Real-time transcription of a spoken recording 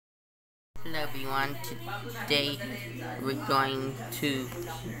Hello everyone, today we're going to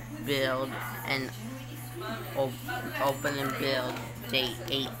build and open and build day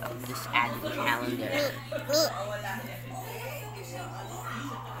 8 of this advent calendar.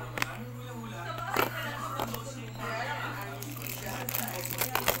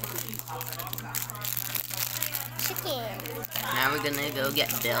 Chicken. Now we're gonna go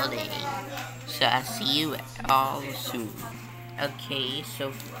get building, so I'll see you all soon. Okay, so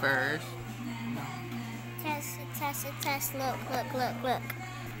first, Test. Look.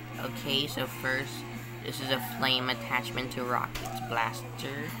 okay, so first, this is a flame attachment to rocket's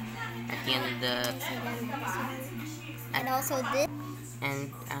blaster at the end of the, And also this.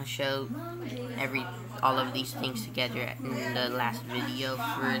 and I'll show all of these things together in the last video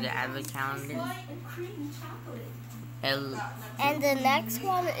for the advent calendar. And the next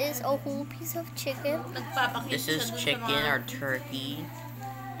one is a whole piece of chicken. This is chicken or turkey.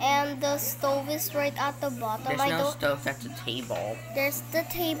 And the stove is right at the bottom. There's no stove, that's a table. There's the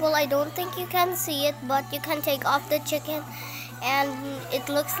table. I don't think you can see it, but you can take off the chicken. And it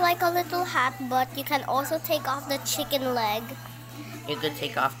looks like a little hat, but you can also take off the chicken leg. You could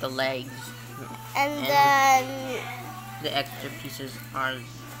take off the legs. And then the extra pieces are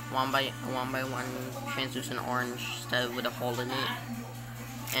one by one translucent orange stud with a hole in it,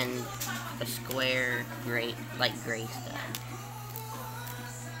 and a square light gray stud.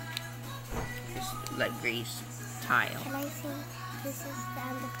 It's light gray tile. Can I see? This is the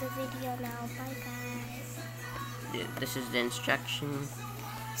end of the video now. Bye guys. This is the instruction.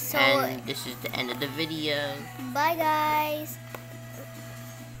 So, and this is the end of the video. bye guys.